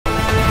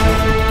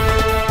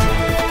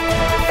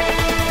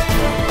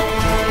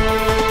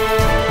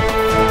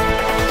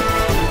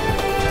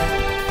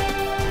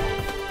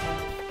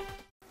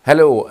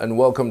Hello and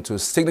welcome to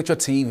Signature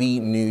TV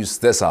News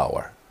this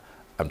hour.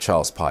 I'm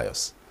Charles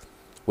Pius.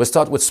 We'll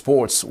start with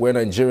sports, where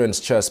Nigerian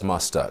chess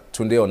master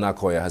Tunde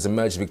Onakoya has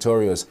emerged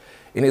victorious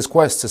in his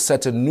quest to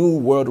set a new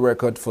world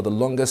record for the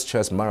longest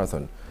chess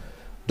marathon.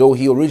 Though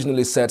he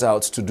originally set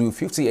out to do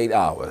 58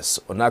 hours,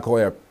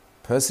 Onakoya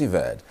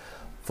persevered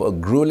for a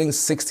grueling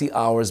 60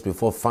 hours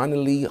before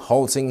finally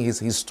halting his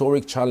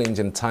historic challenge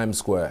in Times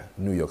Square,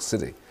 New York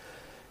City.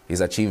 His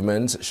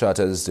achievement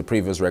shatters the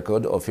previous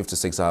record of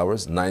 56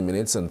 hours, 9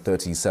 minutes and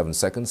 37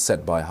 seconds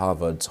set by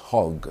Harvard's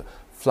Hogg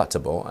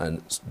Flatable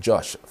and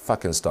Josh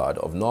Falkenstad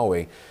of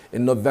Norway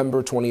in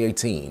November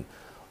 2018.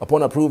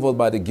 Upon approval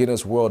by the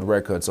Guinness World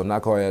Records,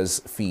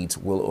 Onakoya's feat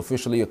will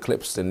officially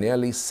eclipse the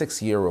nearly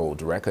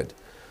 6-year-old record.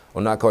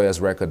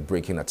 Onakoya's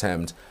record-breaking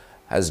attempt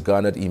has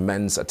garnered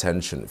immense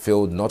attention,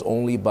 fueled not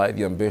only by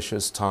the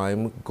ambitious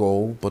time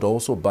goal, but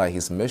also by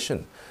his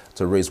mission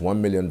to raise $1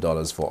 million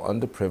for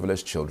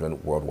underprivileged children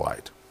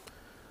worldwide.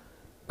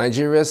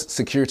 Nigeria's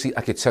security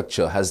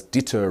architecture has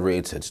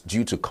deteriorated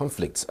due to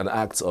conflicts and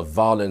acts of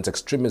violent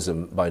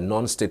extremism by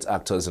non-state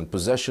actors in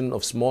possession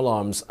of small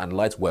arms and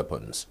light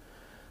weapons.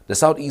 The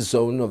Southeast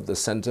Zone of the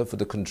Center for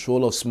the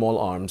Control of Small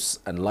Arms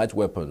and Light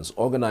Weapons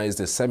organized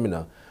a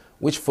seminar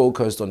which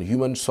focused on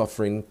human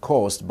suffering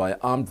caused by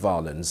armed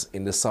violence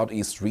in the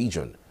Southeast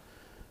region.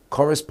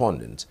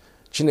 Correspondent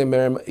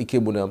Chinemerem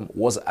Ikebunam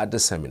was at the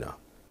seminar.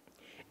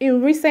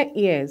 In recent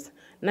years,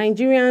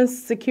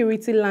 Nigeria's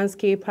security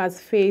landscape has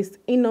faced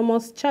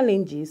enormous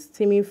challenges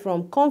stemming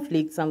from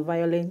conflicts and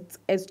violent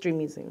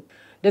extremism.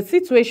 The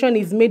situation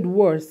is made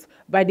worse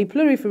by the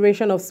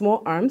proliferation of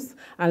small arms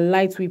and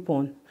light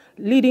weapons,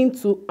 leading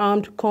to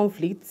armed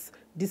conflicts,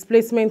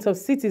 displacement of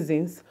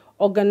citizens,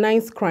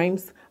 organized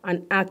crimes,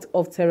 and acts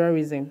of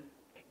terrorism.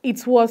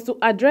 It was to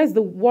address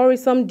the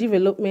worrisome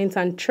developments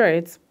and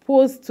threats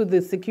posed to the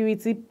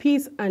security,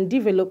 peace, and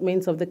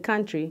development of the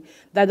country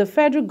that the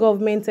federal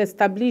government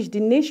established the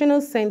National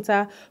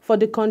Center for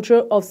the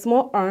Control of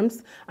Small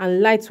Arms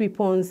and Light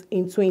Weapons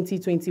in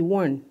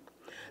 2021.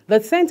 The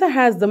center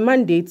has the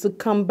mandate to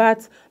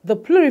combat the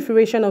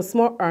proliferation of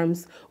small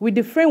arms with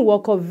the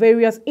framework of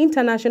various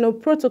international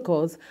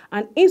protocols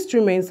and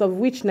instruments of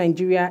which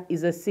Nigeria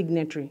is a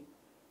signatory.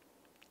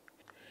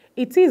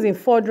 It is in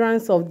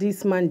furtherance of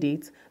this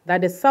mandate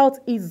that the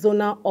Southeast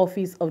Zonal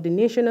Office of the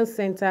National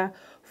Center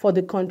for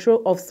the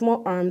Control of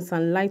Small Arms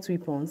and Light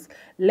Weapons,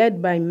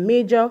 led by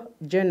Major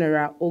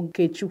General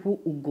Okechukwu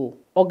Ugo,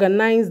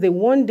 organized a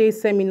one-day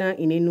seminar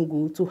in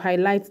Enugu to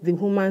highlight the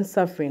human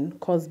suffering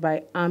caused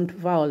by armed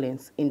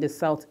violence in the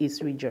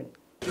Southeast region.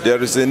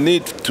 There is a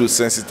need to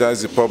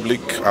sensitize the public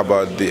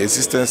about the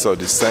existence of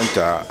the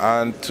center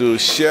and to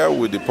share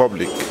with the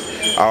public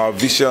our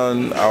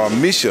vision, our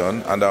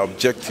mission, and our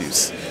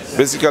objectives.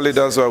 Basically,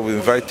 that's why we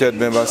invited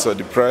members of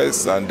the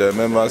press and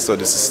members of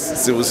the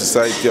civil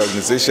society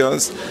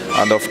organizations,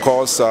 and of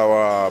course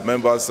our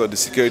members of the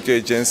security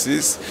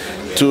agencies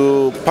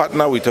to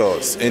partner with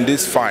us in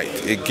this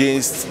fight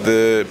against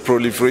the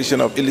proliferation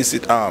of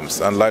illicit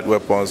arms and light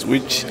weapons,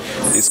 which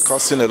is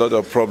causing a lot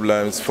of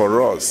problems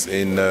for us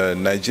in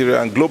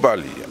Nigeria and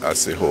globally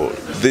as a whole.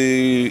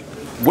 The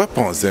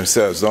weapons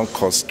themselves don't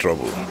cause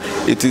trouble.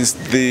 It is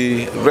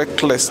the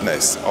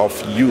recklessness of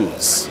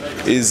use,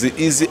 is the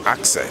easy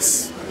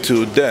access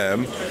to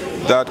them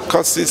that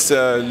causes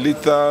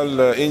lethal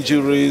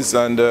injuries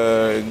and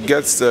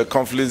gets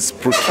conflicts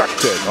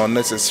protracted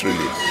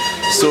unnecessarily.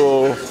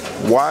 So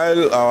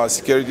while our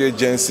security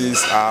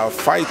agencies are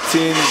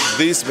fighting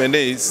this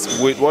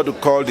menace with what we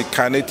call the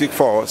kinetic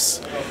force,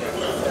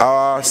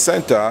 our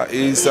center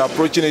is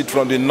approaching it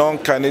from the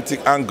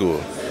non-kinetic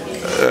angle,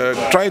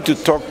 trying to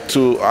talk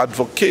to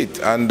advocate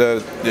and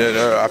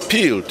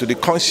appeal to the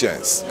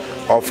conscience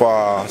of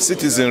our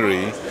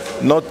citizenry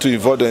not to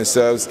involve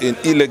themselves in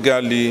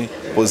illegally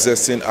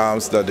possessing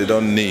arms that they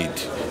don't need.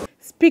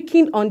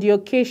 Speaking on the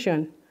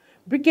occasion,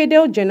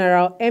 Brigadier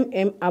General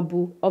M.M.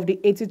 Abu of the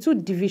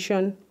 82nd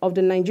Division of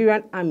the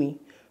Nigerian Army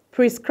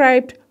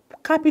prescribed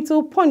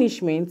capital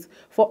punishment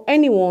for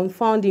anyone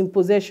found in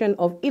possession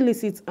of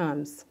illicit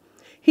arms.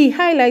 He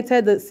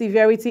highlighted the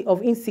severity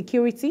of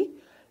insecurity,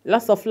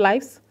 loss of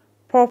lives,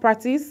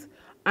 properties,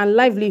 and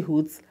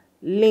livelihoods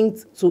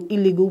linked to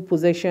illegal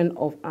possession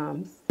of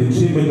arms. The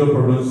three major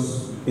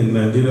problems in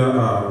Nigeria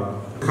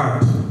are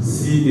CAD,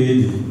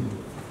 C-A-D,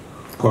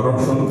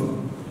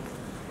 corruption,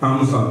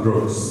 arms and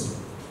drugs.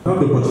 I have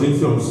the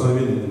opportunity of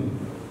serving in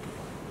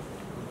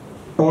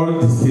all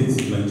the states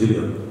in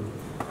Nigeria.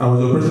 I was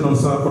the operation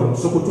officer from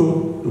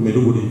Sokoto to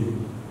Maiduguri.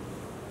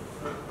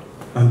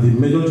 And the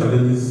major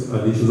challenges are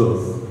the issues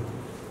of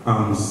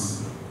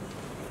arms.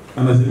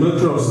 And as a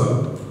military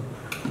officer,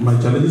 my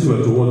challenges were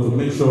to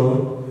make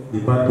sure the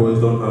bad boys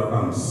don't have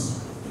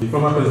arms. The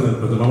former president,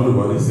 President Muhammadu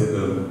Buhari, said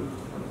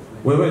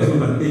whoever is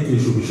with an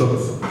AK should be shot.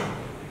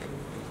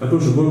 I thought we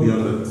should go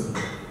beyond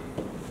that.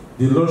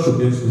 The law should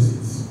be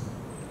explicit.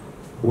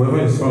 Whoever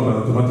is found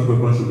an automatic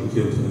weapon should be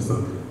killed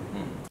instantly.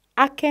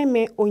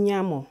 Akeme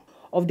Onyamo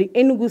of the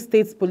Enugu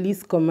State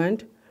Police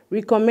Command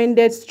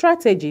recommended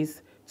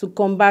strategies to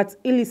combat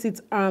illicit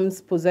arms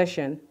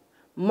possession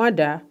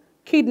murder,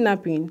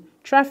 kidnapping,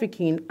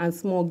 trafficking, and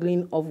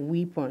smuggling of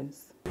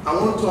weapons. I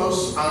want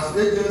us as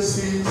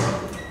agencies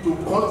to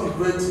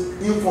cultivate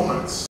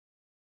informants.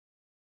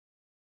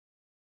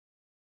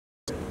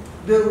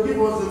 They will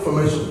give us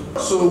information.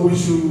 So we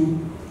should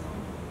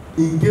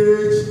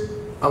engage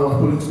our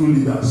political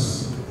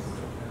leaders.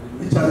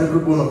 Each and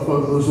every one of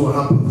us knows what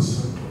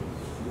happens.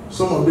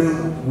 Some of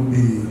them will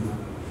be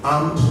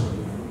armed.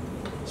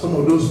 Some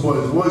of those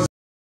boys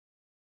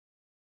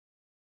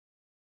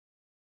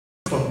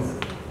from them.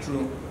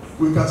 True.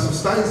 We can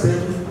sensitize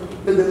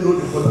them, let them know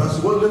the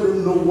importance, let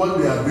them know what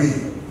they are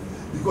doing.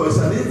 Because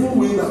it's an evil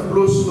wind that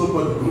blows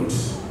nobody good.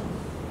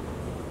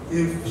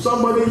 If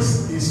somebody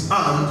is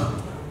armed,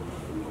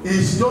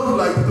 it's just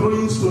like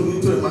throwing stone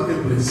into a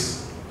marketplace.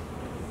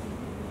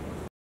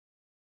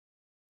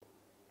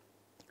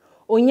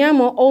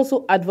 Onyamo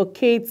also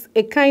advocates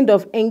a kind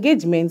of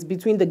engagement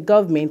between the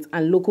government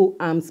and local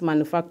arms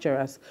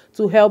manufacturers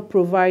to help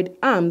provide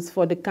arms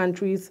for the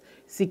country's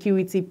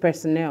security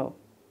personnel.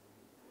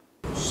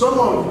 Some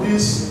of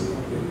these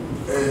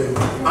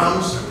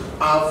arms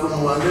are from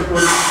our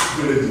neighboring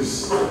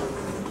villages,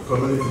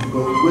 community,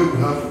 because we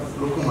have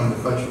local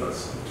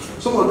manufacturers.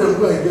 Some of them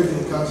who are engaged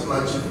in car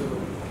snatching,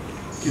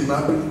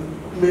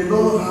 kidnapping, may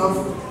not have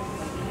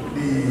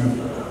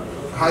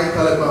the high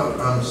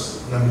caliber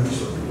arms and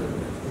ammunition.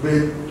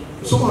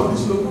 But some of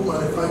these local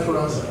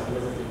manufacturers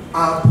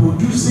are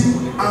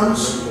producing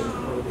arms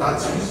that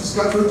use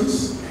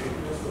cartridges,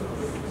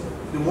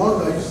 the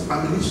ones that use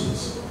ammunition.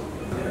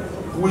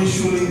 We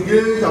should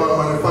engage our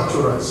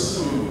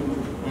manufacturers.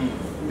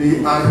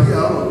 They are here,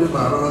 all of them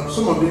are around.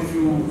 Some of them, if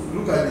you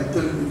look at the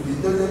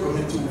intelligence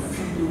community, will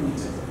feed you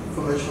with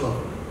information of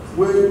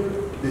where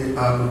they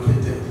are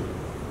located.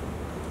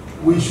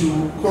 We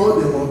should call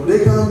them up.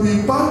 They can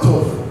be part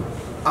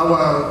of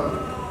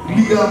our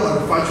legal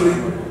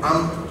manufacturing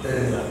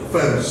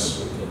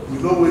firms. We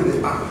know where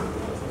they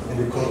are in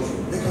the country.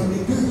 They can be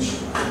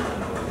engaged.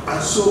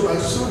 And so by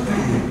so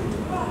doing,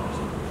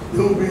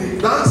 there will be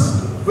that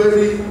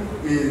very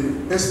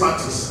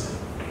expertise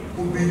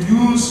will be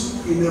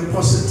used in a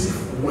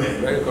positive way.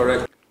 Very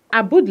correct.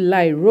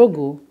 Abudulai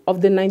Rogo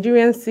of the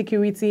Nigerian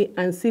Security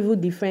and Civil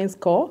Defense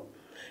Corps,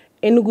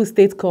 Enugu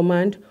State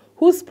Command,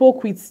 who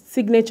spoke with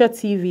Signature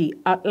TV,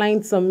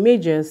 outlined some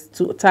measures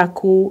to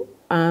tackle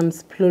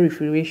arms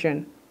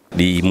proliferation.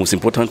 The most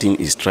important thing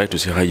is try to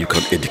see how you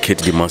can educate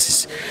the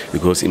masses,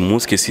 because in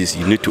most cases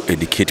you need to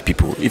educate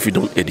people. If you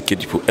don't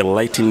educate people,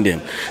 enlighten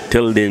them,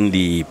 tell them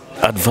the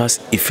adverse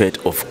effect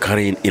of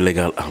carrying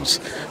illegal arms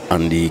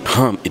and the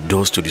harm it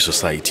does to the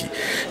society,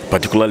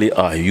 particularly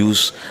our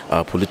youth,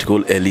 our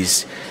political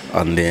elites,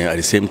 and at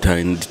the same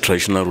time the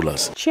traditional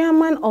rulers.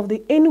 Chairman of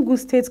the Enugu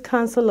State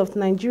Council of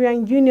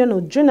Nigerian Union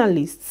of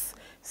Journalists,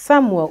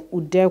 Samuel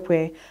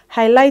Udekwe,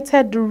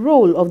 highlighted the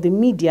role of the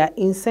media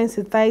in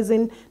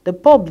sensitizing the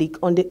public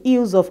on the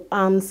ills of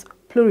arms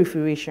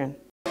proliferation.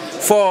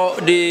 For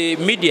the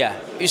media,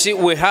 you see,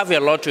 we have a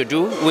lot to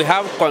do. We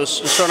have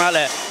constitutional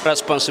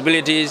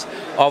responsibilities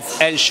of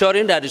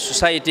ensuring that the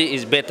society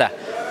is better.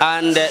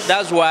 And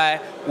that's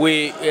why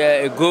we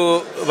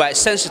go by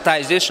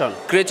sensitization,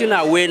 creating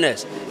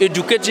awareness,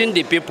 educating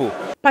the people.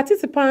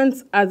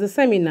 Participants at the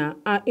seminar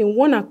are in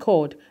one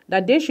accord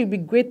that there should be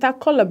greater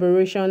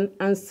collaboration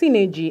and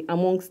synergy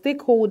among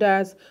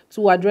stakeholders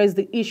to address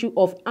the issue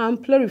of arms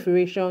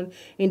proliferation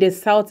in the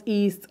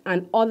southeast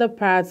and other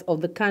parts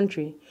of the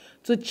country,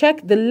 to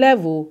check the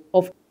level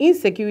of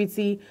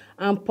insecurity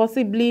and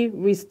possibly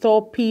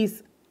restore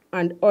peace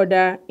and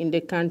order in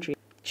the country.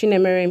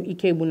 Chinemerem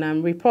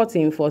Ikebunam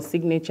reporting for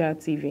Signature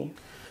TV.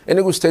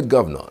 Enugu State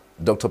Governor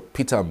Dr.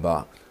 Peter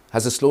Mba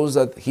has disclosed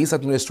that his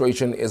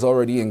administration is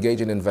already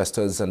engaging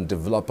investors and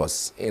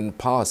developers in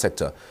power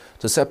sector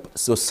to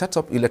set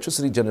up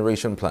electricity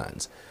generation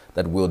plans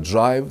that will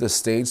drive the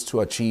state to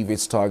achieve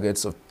its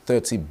targets of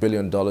 $30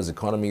 billion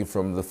economy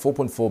from the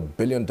 $4.4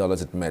 billion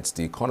it met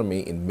the economy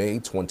in May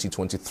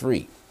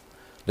 2023.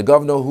 The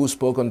governor, who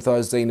spoke on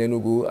Thursday in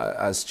Enugu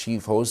as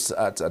chief host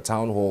at a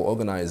town hall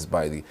organized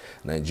by the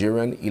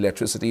Nigerian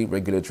Electricity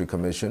Regulatory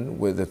Commission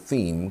with the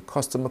theme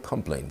Customer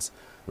Complaints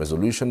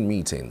Resolution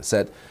Meeting,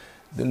 said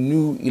the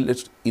new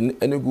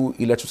Enugu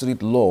electricity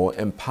law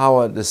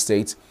empowered the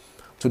state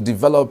to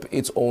develop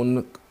its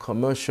own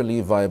commercially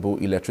viable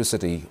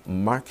electricity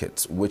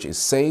market, which is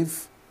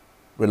safe,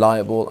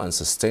 reliable, and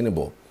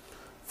sustainable.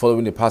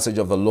 Following the passage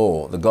of the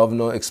law, the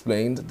governor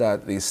explained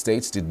that the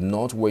state did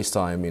not waste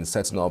time in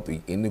setting up the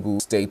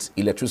Enugu State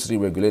Electricity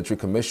Regulatory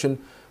Commission,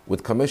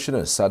 with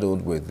commissioners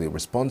saddled with the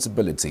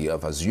responsibility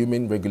of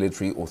assuming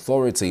regulatory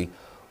authority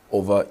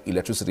over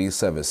electricity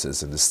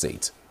services in the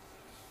state.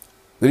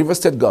 The River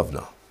State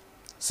Governor,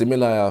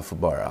 Siminalayi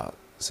Fubara,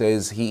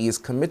 says he is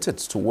committed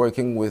to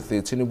working with the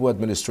Tinubu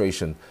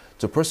administration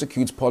to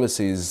prosecute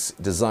policies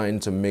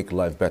designed to make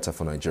life better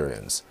for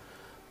Nigerians.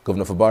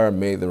 Governor Fubara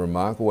made the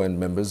remark when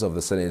members of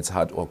the Senate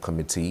had a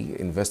committee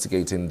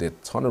investigating the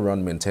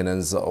turnaround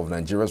maintenance of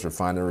Nigeria's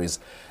refineries,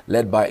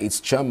 led by its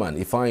chairman,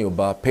 Ifeanyi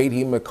Ubah, paid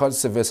him a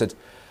courtesy visit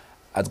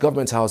at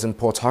Government House in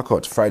Port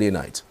Harcourt Friday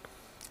night.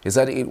 He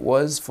said it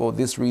was for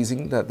this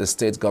reason that the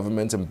state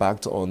government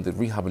embarked on the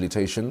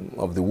rehabilitation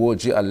of the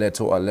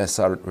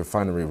Woji-Aleto-Alesa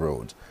refinery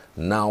road,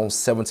 now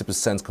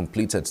 70%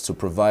 completed, to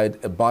provide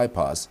a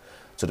bypass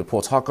to the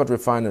Port Harcourt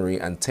refinery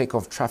and take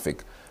off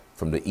traffic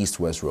from the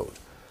east-west road.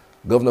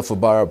 Governor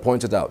Fubara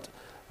pointed out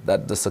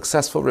that the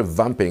successful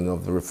revamping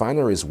of the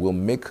refineries will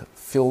make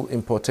fuel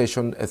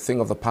importation a thing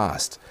of the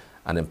past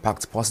and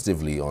impact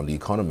positively on the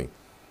economy.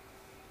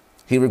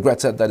 He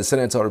regretted that the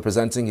senator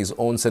representing his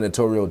own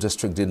senatorial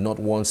district did not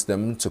want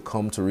them to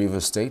come to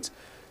Rivers State,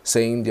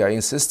 saying their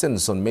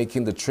insistence on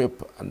making the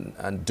trip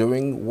and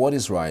doing what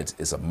is right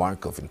is a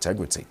mark of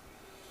integrity.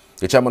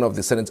 The chairman of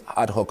the Senate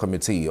Ad Hoc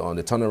Committee on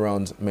the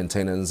Turnaround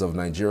Maintenance of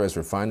Nigeria's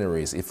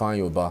Refineries, Ifeanyi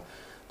Uba,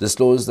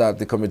 disclosed that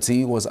the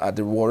committee was at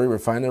the Warri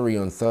refinery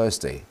on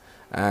Thursday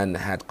and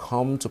had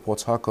come to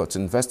Port Harcourt to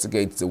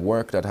investigate the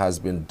work that has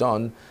been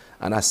done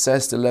and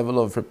assess the level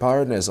of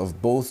preparedness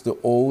of both the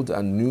old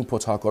and new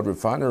Port Harcourt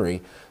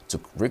refinery to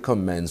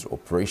recommence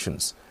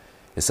operations.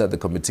 He said the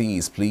committee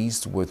is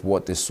pleased with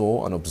what they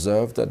saw and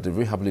observed that the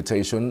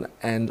rehabilitation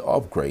and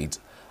upgrade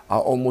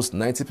are almost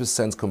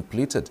 90%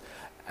 completed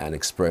and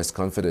expressed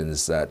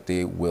confidence that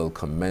they will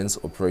commence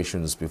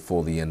operations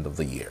before the end of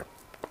the year.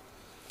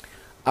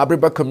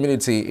 Abriba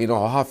community in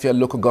Ohafia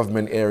local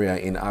government area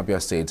in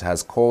Abia State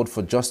has called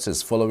for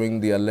justice following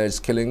the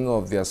alleged killing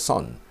of their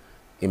son,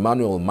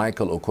 Emmanuel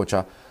Michael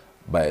Okocha,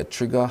 by a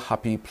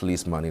trigger-happy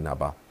policeman in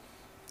Aba.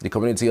 The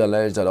community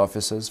alleged that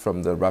officers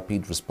from the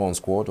Rapid Response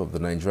Squad of the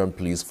Nigerian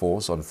Police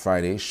Force on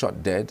Friday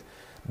shot dead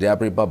the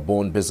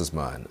Abriba-born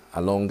businessman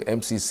along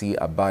MCC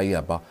Abayi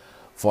Aba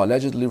for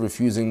allegedly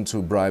refusing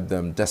to bribe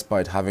them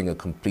despite having a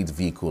complete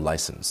vehicle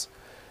license.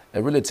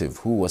 A relative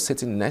who was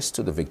sitting next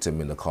to the victim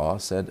in the car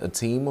said a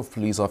team of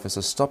police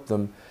officers stopped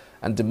them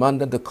and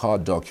demanded the car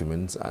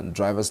documents and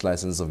driver's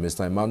license of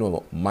Mr.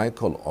 Emmanuel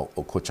Michael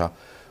Okocha,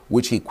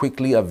 which he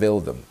quickly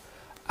availed them.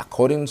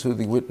 According to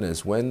the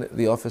witness, when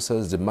the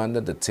officers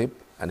demanded the tip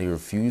and he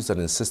refused and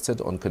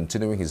insisted on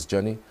continuing his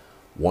journey,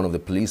 one of the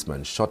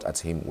policemen shot at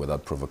him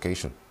without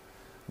provocation.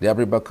 The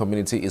Abriba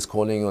community is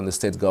calling on the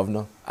state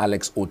governor,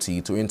 Alex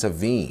Oti, to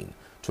intervene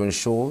to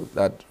ensure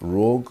that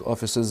rogue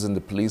officers in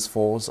the police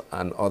force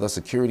and other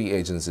security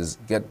agencies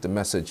get the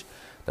message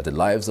that the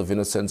lives of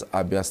innocent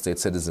Abia State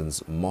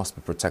citizens must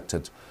be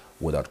protected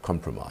without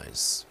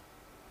compromise.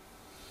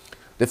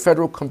 The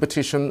Federal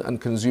Competition and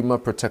Consumer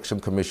Protection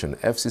Commission,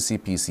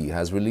 FCCPC,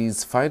 has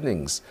released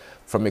findings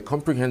from a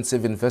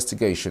comprehensive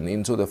investigation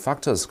into the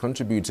factors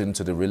contributing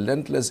to the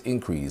relentless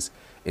increase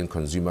in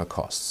consumer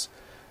costs.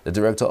 The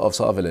Director of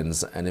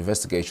Surveillance and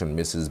Investigation,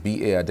 Mrs.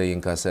 B.A.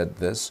 Adeyinka, said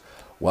this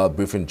while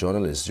briefing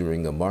journalists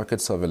during a market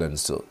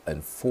surveillance to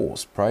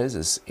enforce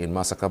prices in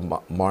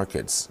Masaka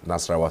markets,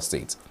 Nasarawa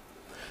State.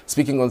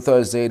 Speaking on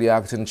Thursday, the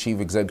Acting Chief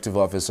Executive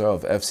Officer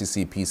of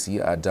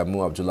FCCPC,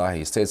 Adamu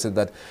Abdullahi, stated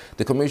that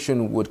the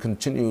Commission would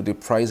continue the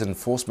price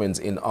enforcement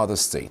in other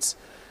states.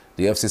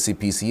 The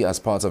FCCPC, as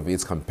part of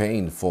its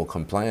campaign for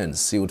compliance,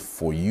 sealed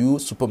For You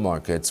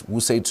supermarkets,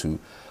 Wuse2,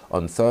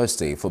 on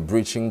Thursday for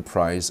breaching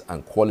price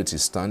and quality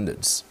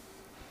standards.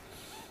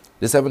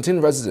 The 17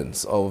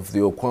 residents of the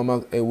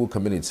Okwama Ewu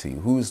community,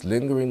 whose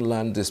lingering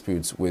land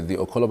disputes with the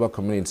Okoloba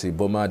community,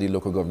 Bomadi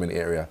local government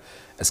area,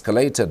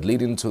 escalated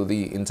leading to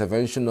the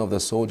intervention of the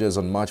soldiers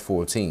on March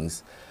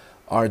 14th,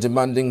 are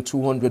demanding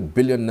 200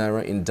 billion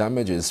naira in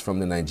damages from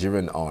the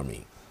Nigerian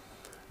army.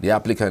 The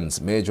applicants,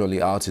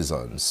 majorly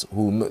artisans,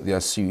 whom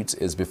their suit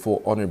is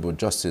before Honorable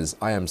Justice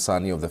Ayam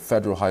Sani of the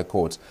Federal High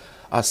Court,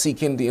 are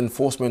seeking the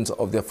enforcement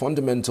of their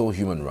fundamental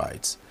human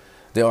rights.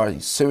 They are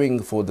suing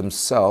for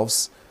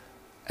themselves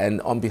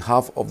and on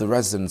behalf of the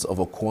residents of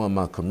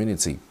Okwama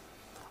community.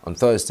 On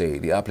Thursday,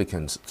 the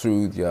applicants,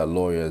 through their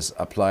lawyers,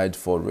 applied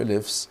for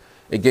reliefs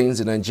against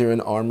the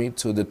Nigerian army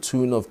to the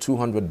tune of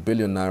 200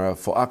 billion naira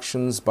for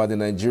actions by the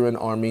Nigerian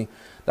army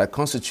that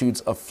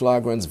constitutes a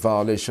flagrant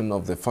violation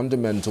of the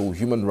fundamental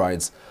human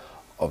rights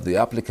of the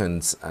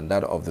applicants and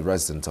that of the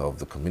residents of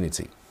the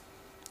community.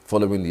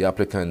 Following the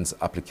applicant's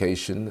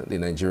application, the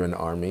Nigerian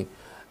army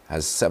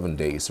has 7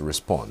 days to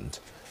respond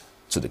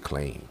to the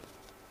claim.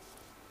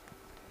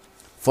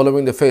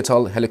 Following the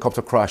fatal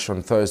helicopter crash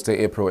on Thursday,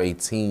 April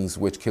 18th,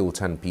 which killed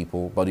 10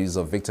 people, bodies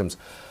of victims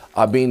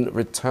are being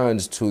returned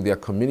to their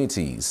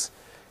communities.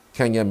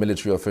 Kenya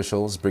military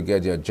officials,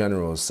 Brigadier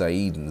General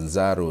Said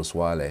Nzaro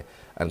Swale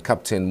and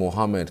Captain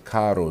Mohammed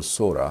Karo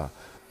Sora,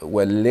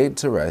 were laid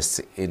to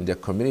rest in their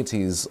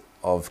communities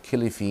of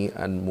Kilifi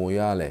and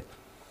Moyale.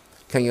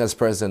 Kenya's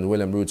President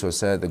William Ruto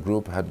said the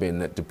group had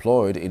been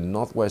deployed in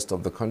northwest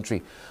of the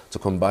country to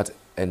combat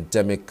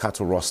endemic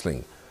cattle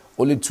rustling.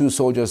 Only 2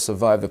 soldiers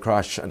survived the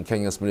crash, and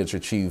Kenya's military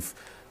chief,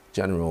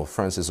 General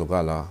Francis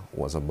Ogala,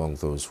 was among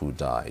those who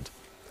died.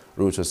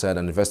 Ruto said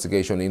an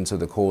investigation into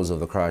the cause of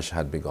the crash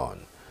had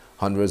begun.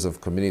 Hundreds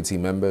of community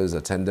members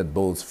attended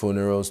both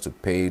funerals to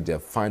pay their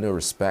final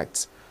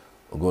respects.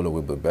 Ogala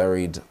will be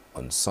buried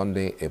on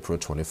Sunday, April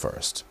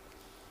 21st.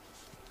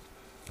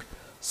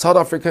 South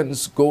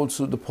Africans go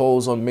to the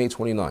polls on May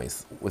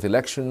 29th, with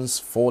elections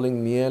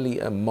falling nearly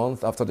a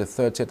month after the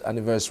 30th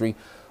anniversary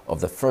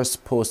of the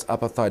first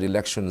post-apartheid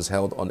elections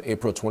held on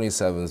April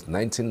 27,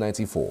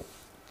 1994.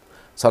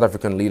 South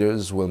African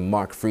leaders will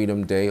mark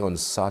Freedom Day on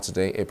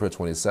Saturday, April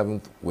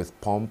 27th, with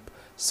pomp,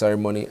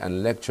 ceremony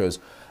and lectures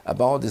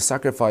about the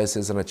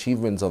sacrifices and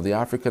achievements of the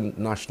African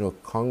National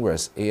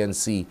Congress,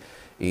 ANC,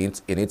 in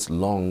its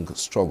long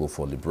struggle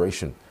for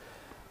liberation.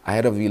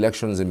 Ahead of the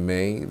elections in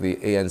May, the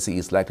ANC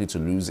is likely to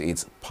lose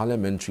its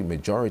parliamentary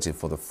majority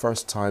for the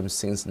first time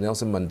since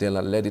Nelson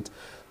Mandela led it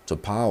to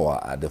power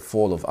at the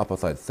fall of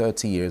apartheid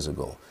 30 years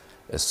ago.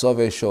 A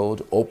survey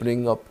showed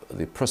opening up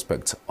the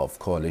prospect of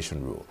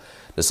coalition rule.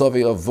 The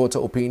survey of voter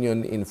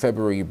opinion in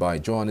February by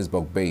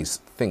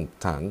Johannesburg-based think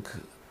tank,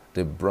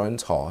 the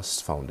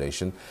Brenthorst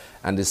Foundation,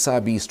 and the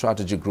Sabi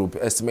Strategy Group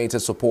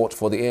estimated support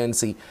for the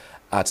ANC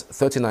at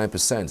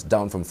 39%,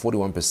 down from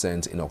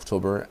 41% in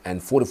October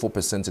and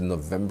 44% in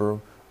November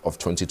of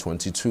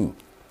 2022.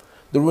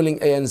 The ruling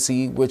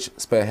ANC, which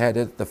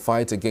spearheaded the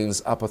fight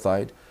against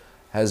apartheid,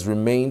 has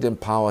remained in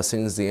power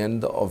since the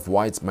end of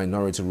white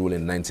minority rule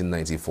in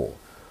 1994.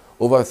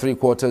 Over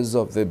three-quarters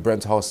of the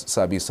Brenthorst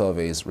Sabi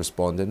survey's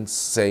respondents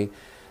say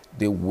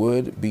they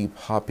would be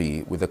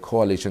happy with a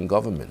coalition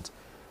government.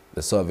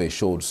 The survey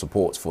showed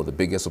support for the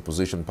biggest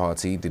opposition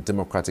party, the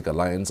Democratic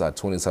Alliance, at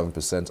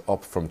 27%,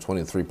 up from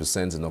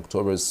 23% in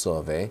October's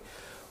survey,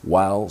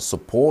 while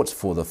support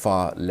for the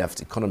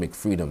far-left Economic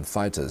Freedom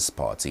Fighters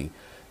Party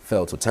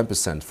fell to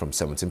 10% from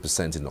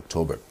 17% in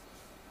October.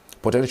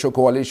 Potential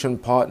coalition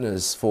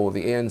partners for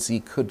the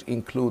ANC could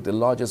include the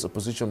largest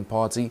opposition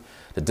party,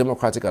 the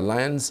Democratic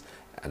Alliance,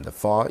 and the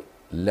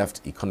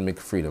far-left Economic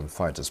Freedom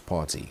Fighters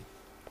Party.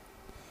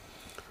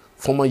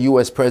 Former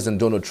U.S. President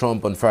Donald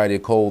Trump on Friday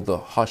called the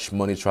hush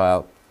money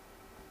trial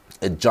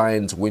a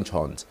giant witch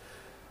hunt,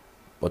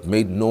 but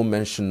made no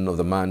mention of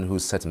the man who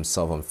set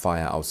himself on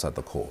fire outside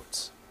the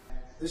court.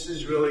 This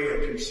is really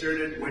a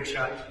concerted witch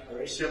hunt,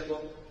 very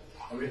simple.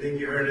 Everything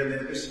you heard in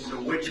there, this is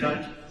a witch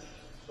hunt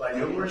by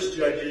numerous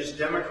judges,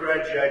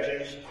 Democrat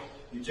judges.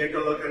 You take a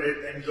look at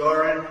it, and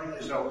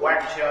Engoron is a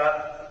whack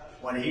job.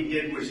 What he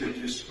did was a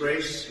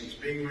disgrace. It's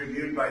being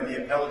reviewed by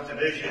the appellate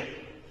division.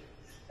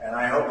 And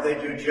I hope they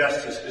do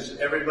justice, because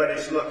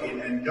everybody's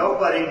looking, and no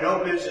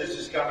business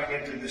is coming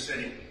into the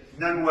city,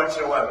 none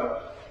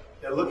whatsoever.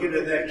 They're looking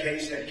at that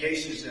case. That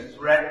case is a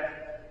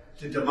threat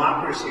to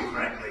democracy,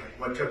 frankly,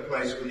 what took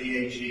place with the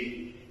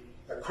AG,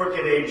 a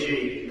crooked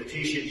AG,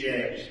 Letitia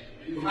James,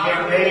 who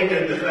campaigned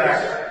in the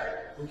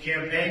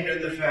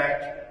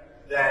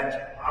fact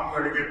that I'm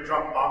going to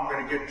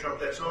get Trump.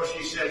 That's all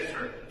she said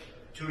for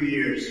 2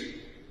 years.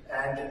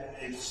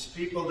 And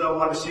people don't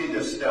want to see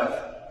this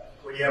stuff.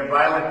 When you have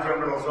violent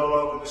criminals all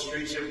over the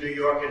streets of New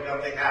York and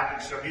nothing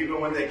happens. So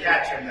even when they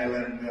catch him, they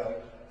let him go.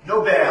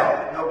 No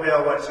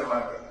bail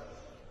whatsoever.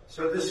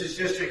 So this is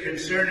just a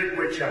concerted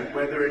witch hunt,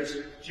 whether it's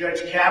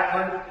Judge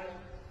Kaplan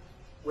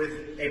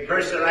with a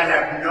person I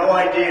have no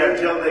idea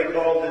until they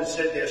called and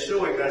said they're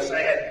suing us. I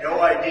had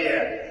no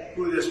idea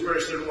who this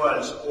person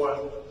was,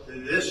 or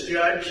this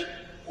judge,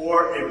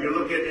 or if you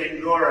look at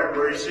Engoron,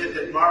 where he said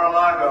that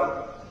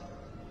Mar-a-Lago,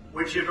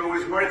 which if it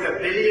was worth $1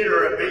 billion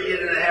or $1.5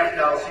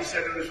 billion, he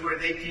said it was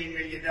worth $18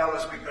 million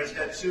because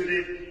that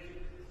suited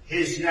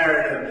his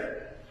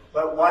narrative.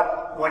 But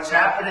what's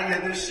happening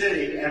in this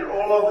city and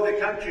all over the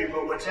country,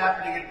 but what's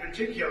happening in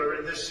particular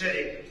in this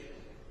city,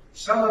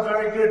 some are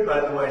very good,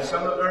 by the way,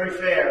 some are very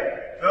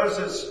fair. Those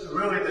are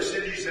really the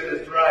cities that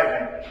are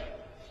thriving.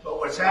 But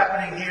what's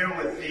happening here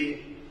with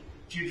the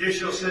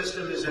judicial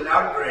system is an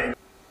outrage.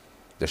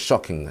 The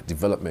shocking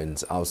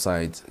development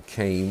outside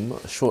came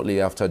shortly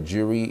after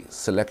jury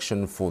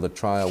selection for the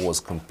trial was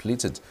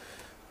completed,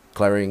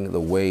 clearing the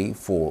way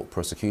for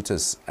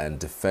prosecutors and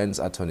defense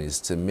attorneys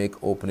to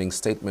make opening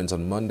statements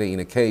on Monday in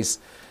a case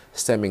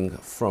stemming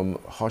from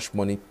hush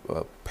money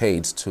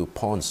paid to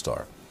porn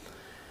star.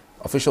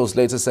 Officials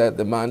later said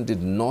the man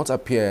did not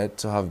appear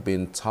to have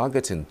been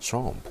targeting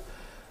Trump.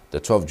 The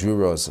 12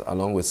 jurors,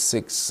 along with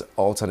 6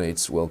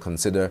 alternates, will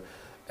consider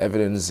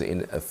evidence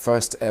in a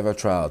first-ever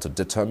trial to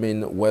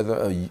determine whether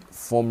a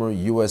former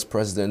U.S.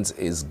 president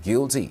is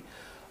guilty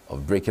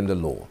of breaking the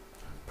law.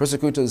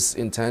 Prosecutors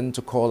intend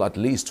to call at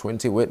least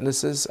 20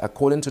 witnesses,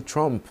 according to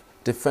Trump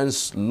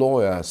defense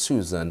lawyer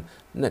Susan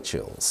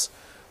Netchels.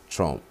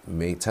 Trump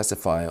may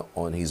testify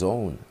on his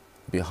own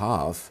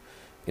behalf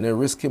in a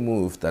risky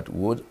move that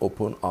would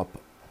open up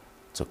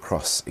to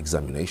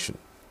cross-examination.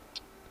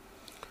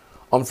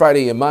 On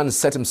Friday, a man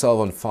set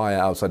himself on fire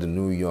outside the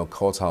New York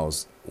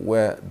courthouse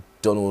where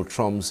Donald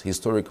Trump's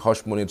historic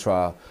hush money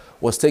trial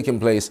was taking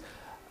place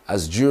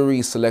as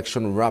jury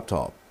selection wrapped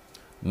up.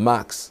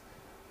 Max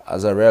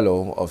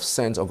Azzarello of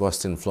St.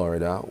 Augustine,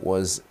 Florida,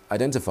 was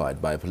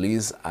identified by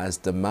police as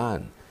the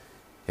man.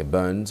 He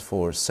burned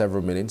for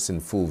several minutes in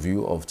full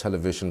view of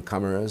television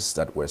cameras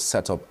that were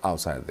set up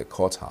outside the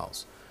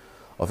courthouse.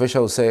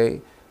 Officials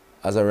say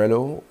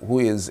Azzarello, who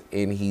is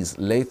in his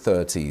late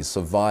 30s,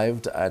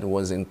 survived and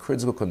was in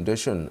critical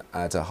condition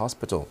at a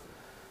hospital.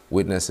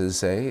 Witnesses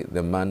say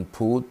the man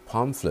pulled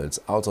pamphlets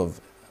out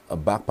of a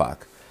backpack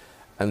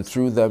and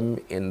threw them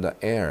in the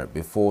air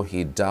before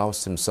he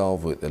doused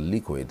himself with the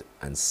liquid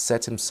and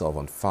set himself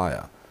on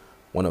fire.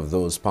 One of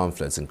those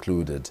pamphlets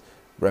included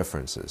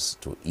references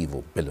to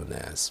evil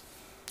billionaires.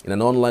 In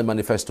an online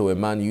manifesto, a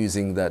man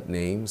using that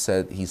name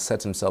said he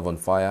set himself on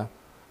fire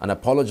and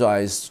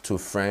apologized to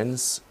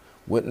friends,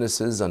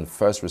 witnesses, and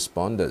first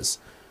responders.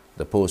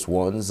 The post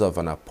warns of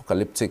an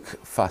apocalyptic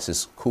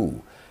fascist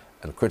coup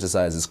and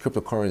criticizes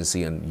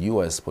cryptocurrency and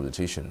U.S.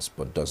 politicians,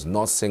 but does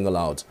not single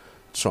out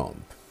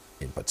Trump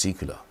in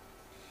particular.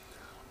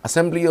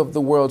 Assembly of the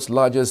world's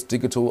largest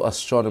digital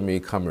astronomy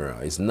camera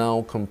is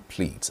now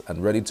complete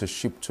and ready to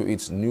ship to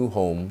its new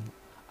home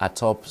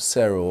atop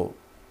Cerro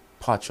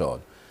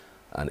Pachon,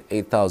 an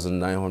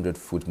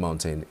 8,900-foot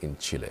mountain in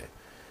Chile.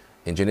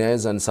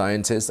 Engineers and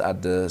scientists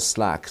at the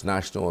SLAC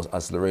National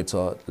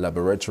Accelerator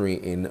Laboratory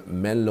in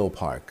Menlo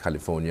Park,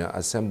 California,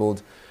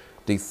 assembled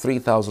the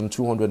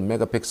 3,200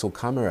 megapixel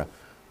camera,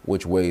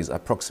 which weighs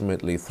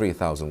approximately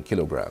 3,000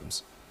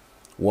 kilograms.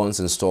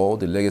 Once installed,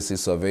 the Legacy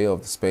Survey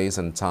of Space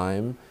and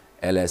Time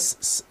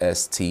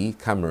LSST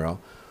camera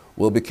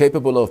will be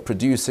capable of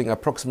producing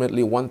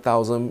approximately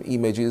 1,000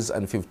 images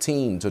and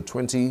 15 to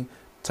 20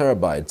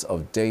 terabytes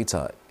of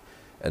data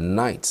a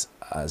night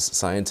as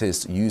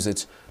scientists use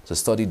it to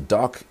study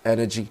dark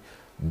energy,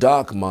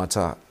 dark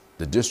matter,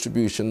 the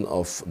distribution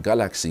of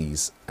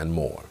galaxies, and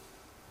more.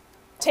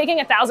 Taking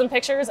 1,000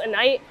 pictures a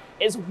night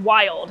is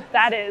wild.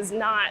 That is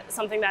not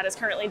something that is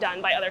currently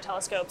done by other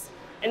telescopes.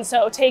 And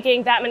so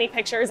taking that many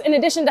pictures, in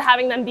addition to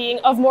having them being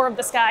of more of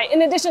the sky,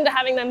 in addition to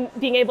having them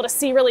being able to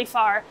see really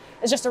far,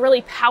 is just a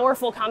really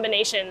powerful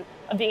combination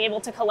of being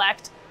able to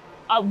collect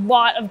a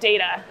lot of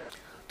data.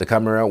 The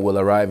camera will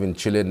arrive in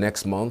Chile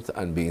next month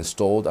and be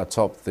installed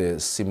atop the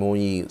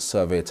Simoní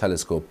Survey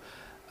Telescope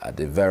at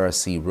the Vera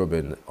C.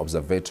 Rubin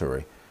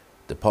Observatory.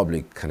 The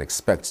public can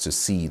expect to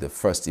see the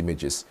first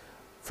images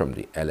from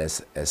the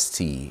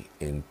LSST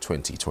in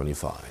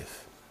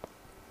 2025.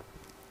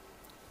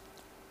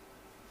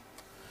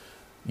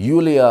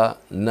 Yulia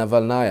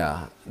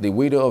Navalnaya, the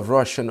widow of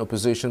Russian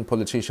opposition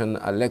politician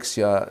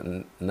Alexei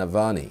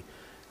Navalny,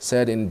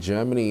 said in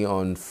Germany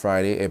on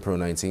Friday, April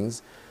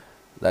 19th,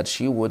 that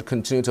she would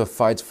continue to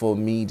fight for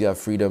media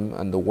freedom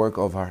and the work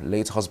of her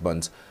late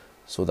husband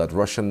so that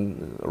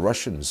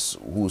Russians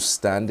who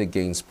stand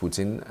against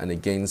Putin and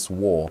against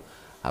war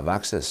have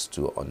access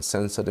to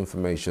uncensored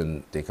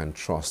information they can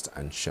trust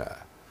and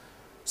share.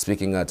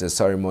 Speaking at a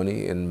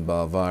ceremony in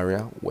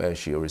Bavaria, where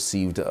she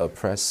received a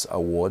press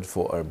award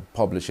for her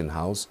publishing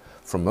house,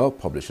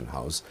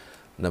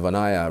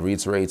 Navalnaya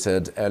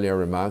reiterated earlier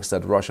remarks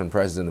that Russian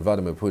President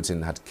Vladimir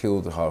Putin had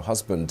killed her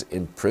husband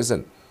in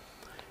prison.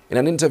 In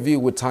an interview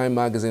with Time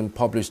magazine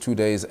published 2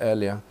 days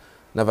earlier,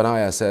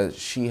 Navalnaya said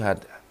she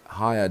had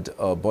hired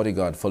a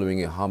bodyguard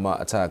following a hammer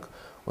attack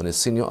on a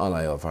senior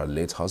ally of her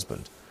late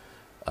husband.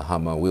 A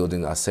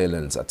hammer-wielding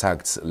assailant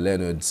attacked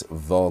Leonid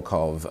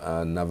Volkov,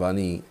 a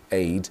Navalny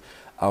aide,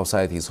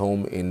 outside his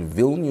home in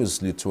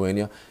Vilnius,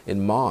 Lithuania,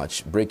 in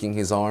March, breaking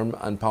his arm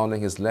and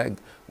pounding his leg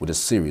with a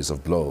series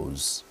of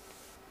blows.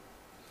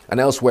 And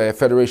elsewhere,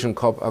 Federation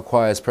Cup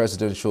acquires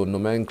presidential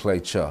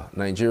nomenclature.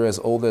 Nigeria's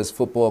oldest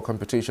football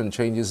competition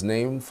changes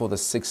name for the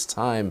 6th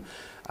time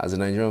as the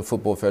Nigerian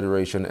Football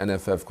Federation,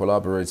 NFF,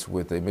 collaborates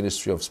with the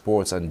Ministry of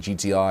Sports and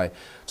GTI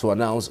to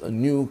announce a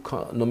new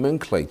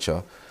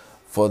nomenclature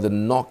for the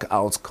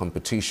knockout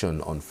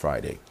competition on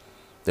Friday.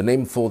 The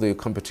name for the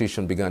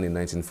competition began in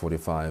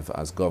 1945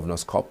 as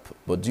Governor's Cup,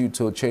 but due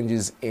to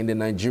changes in the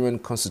Nigerian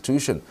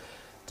Constitution,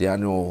 the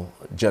annual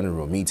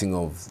general meeting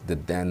of the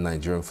then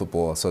Nigerian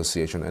Football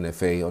Association,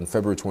 NFA, on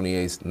February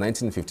 28,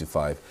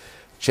 1955,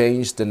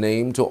 changed the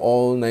name to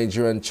All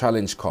Nigerian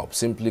Challenge Cup,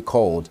 simply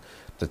called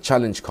the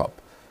Challenge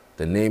Cup.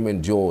 The name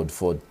endured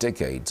for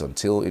decades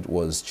until it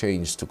was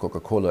changed to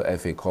Coca-Cola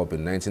FA Cup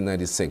in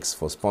 1996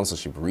 for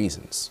sponsorship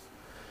reasons.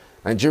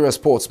 Nigeria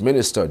Sports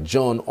Minister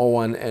John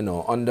Owan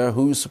Eno, under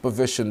whose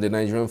supervision the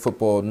Nigerian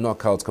football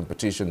knockout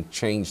competition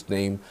changed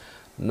name,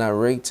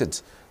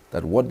 narrated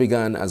that what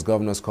began as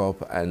Governor's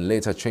Cup and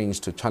later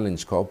changed to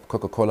Challenge Cup,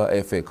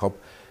 Coca-Cola FA Cup,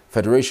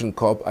 Federation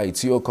Cup,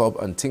 ITO Cup,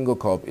 and Tingo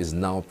Cup is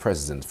now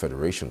President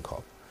Federation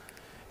Cup.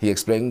 He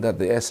explained that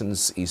the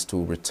essence is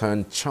to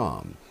return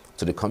charm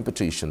to the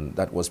competition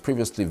that was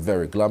previously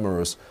very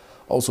glamorous,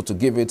 also to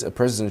give it a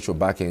presidential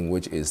backing,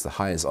 which is the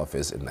highest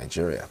office in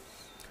Nigeria.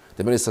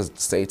 The minister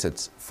stated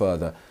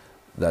further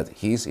that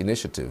his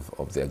initiative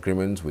of the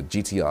agreement with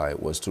GTI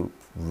was to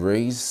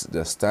raise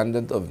the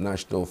standard of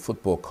National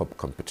Football Cup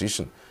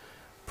competition.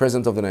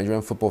 President of the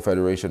Nigerian Football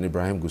Federation,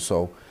 Ibrahim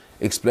Gusau,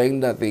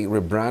 explained that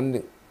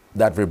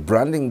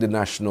rebranding the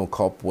National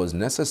Cup was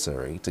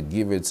necessary to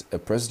give it a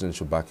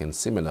presidential backing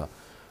similar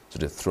to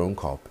the Throne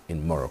Cup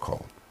in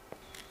Morocco.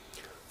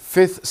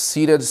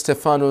 Fifth-seeded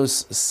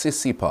Stefanos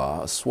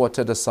Tsitsipas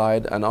swatted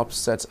aside an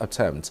upset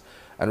attempt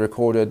and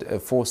recorded a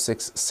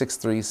 4-6,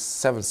 6-3,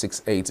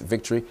 7-6, 8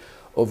 victory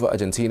over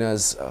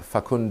Argentina's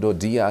Facundo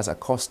Diaz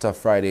Acosta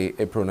Friday,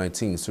 April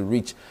 19th, to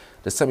reach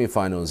the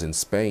semi-finals in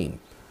Spain.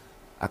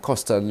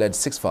 Acosta led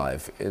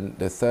 6-5 in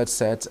the third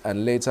set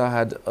and later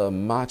had a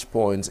match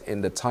point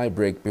in the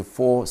tie-break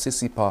before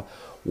Tsitsipas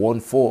won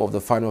 4 of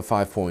the final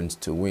 5 points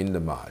to win the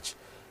match.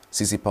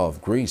 Tsitsipas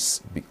of Greece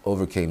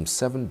overcame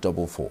 7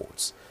 double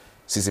faults.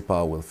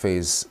 Tsitsipas will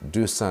face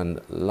Dusan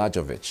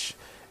Lajovic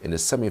in the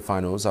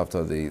semi-finals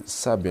after the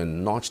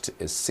Serbian notched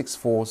a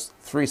 6-4,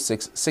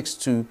 3-6,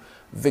 6-2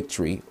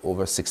 victory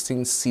over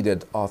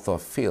 16-seeded Arthur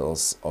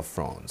Fils of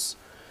France.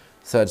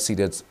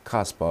 Third-seeded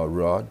Kasper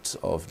Ruud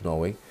of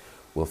Norway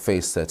will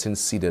face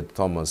 13-seeded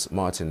Thomas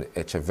Martin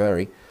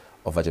Echeverry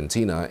of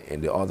Argentina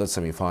in the other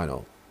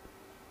semi-final.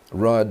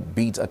 Ruud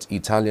beat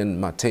Italian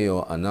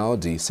Matteo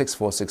Analdi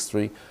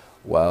 6-4, 6-3,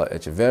 while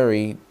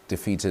Echeverry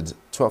defeated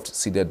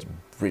 12th-seeded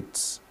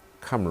Brit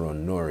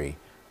Cameron Norrie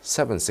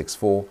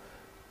 7-6-4,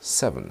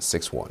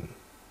 7-6-1.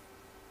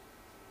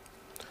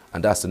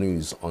 And that's the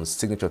news on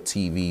Signature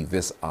TV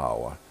this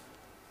hour.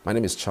 My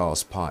name is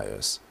Charles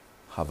Pius.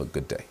 Have a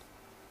good day.